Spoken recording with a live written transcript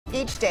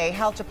Each day,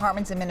 health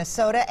departments in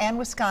Minnesota and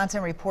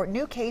Wisconsin report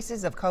new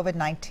cases of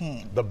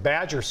COVID-19. The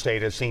Badger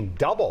State has seen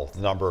double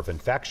the number of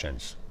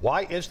infections.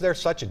 Why is there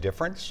such a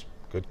difference?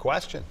 Good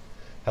question.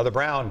 Heather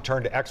Brown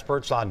turned to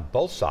experts on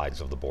both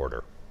sides of the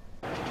border.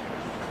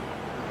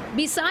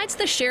 Besides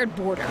the shared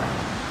border,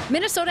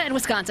 Minnesota and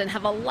Wisconsin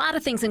have a lot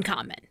of things in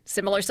common.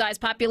 Similar size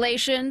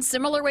populations,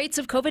 similar rates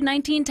of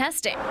COVID-19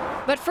 testing.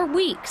 But for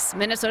weeks,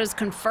 Minnesota's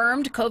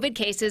confirmed COVID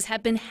cases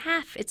have been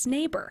half its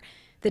neighbor.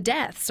 The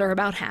deaths are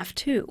about half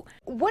too.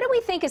 What do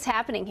we think is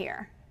happening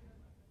here?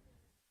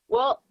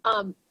 Well,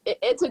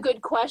 it's a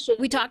good question.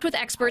 We talked with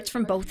experts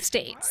from both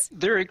states.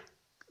 There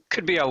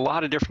could be a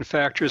lot of different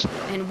factors.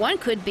 And one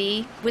could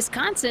be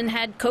Wisconsin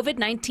had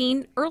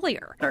COVID-19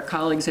 earlier. Our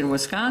colleagues in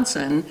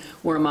Wisconsin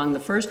were among the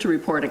first to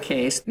report a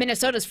case.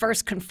 Minnesota's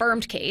first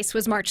confirmed case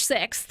was March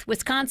 6th.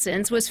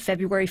 Wisconsin's was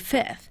February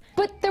 5th.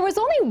 But there was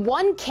only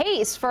one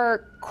case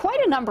for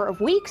quite a number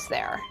of weeks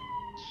there.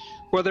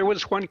 Well, there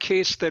was one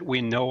case that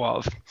we know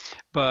of,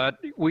 but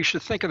we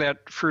should think of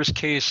that first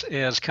case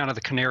as kind of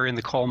the canary in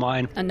the coal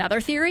mine. Another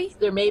theory?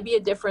 There may be a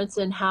difference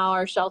in how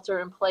our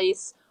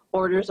shelter-in-place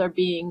orders are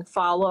being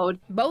followed.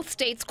 Both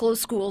states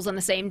closed schools on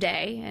the same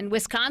day, and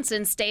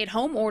Wisconsin's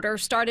stay-at-home order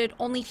started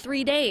only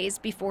 3 days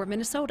before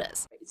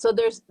Minnesota's. So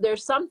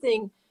there's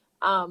something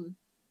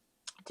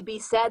to be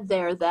said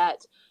there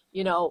that,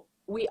 you know,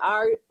 we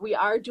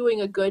are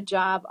doing a good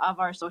job of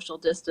our social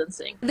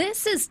distancing.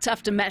 This is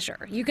tough to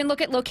measure. You can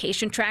look at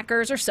location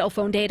trackers or cell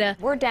phone data.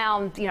 We're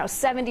down,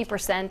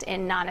 70%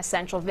 in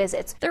non-essential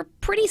visits. They're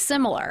pretty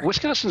similar.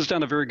 Wisconsin's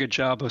done a very good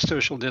job of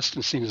social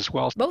distancing as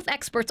well. Both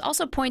experts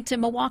also point to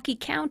Milwaukee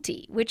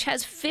County, which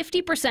has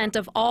 50%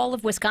 of all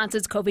of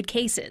Wisconsin's COVID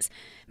cases.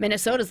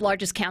 Minnesota's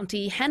largest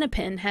county,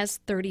 Hennepin, has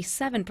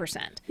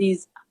 37%.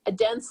 These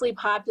densely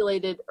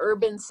populated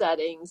urban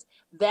settings,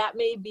 that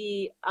may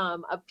be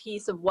a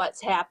piece of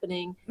what's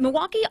happening.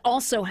 Milwaukee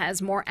also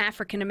has more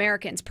African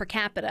Americans per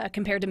capita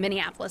compared to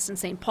Minneapolis and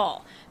St.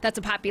 Paul. That's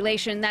a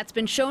population that's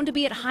been shown to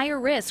be at higher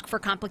risk for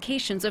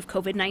complications of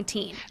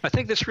COVID-19. I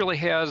think this really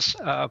has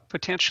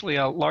potentially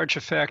a large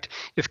effect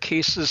if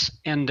cases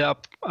end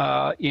up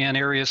in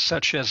areas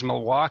such as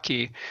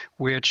Milwaukee,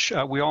 which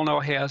we all know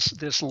has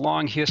this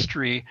long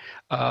history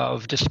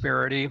of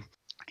disparity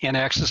and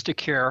access to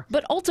care.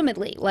 But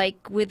ultimately,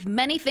 like with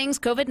many things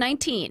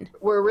COVID-19,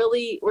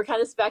 we're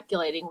kind of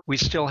speculating. We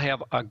still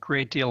have a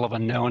great deal of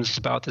unknowns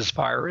about this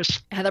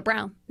virus. Heather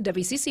Brown,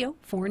 WCCO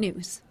 4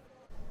 News.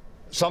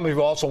 Some of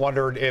you also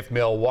wondered if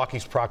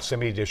Milwaukee's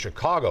proximity to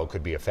Chicago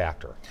could be a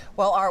factor.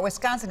 Well, our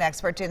Wisconsin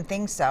expert didn't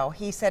think so.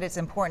 He said it's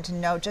important to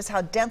know just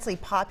how densely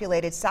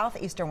populated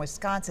southeastern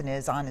Wisconsin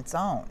is on its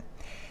own.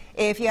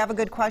 If you have a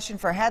good question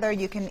for Heather,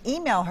 you can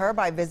email her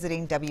by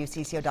visiting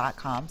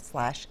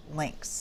WCCO.com/links.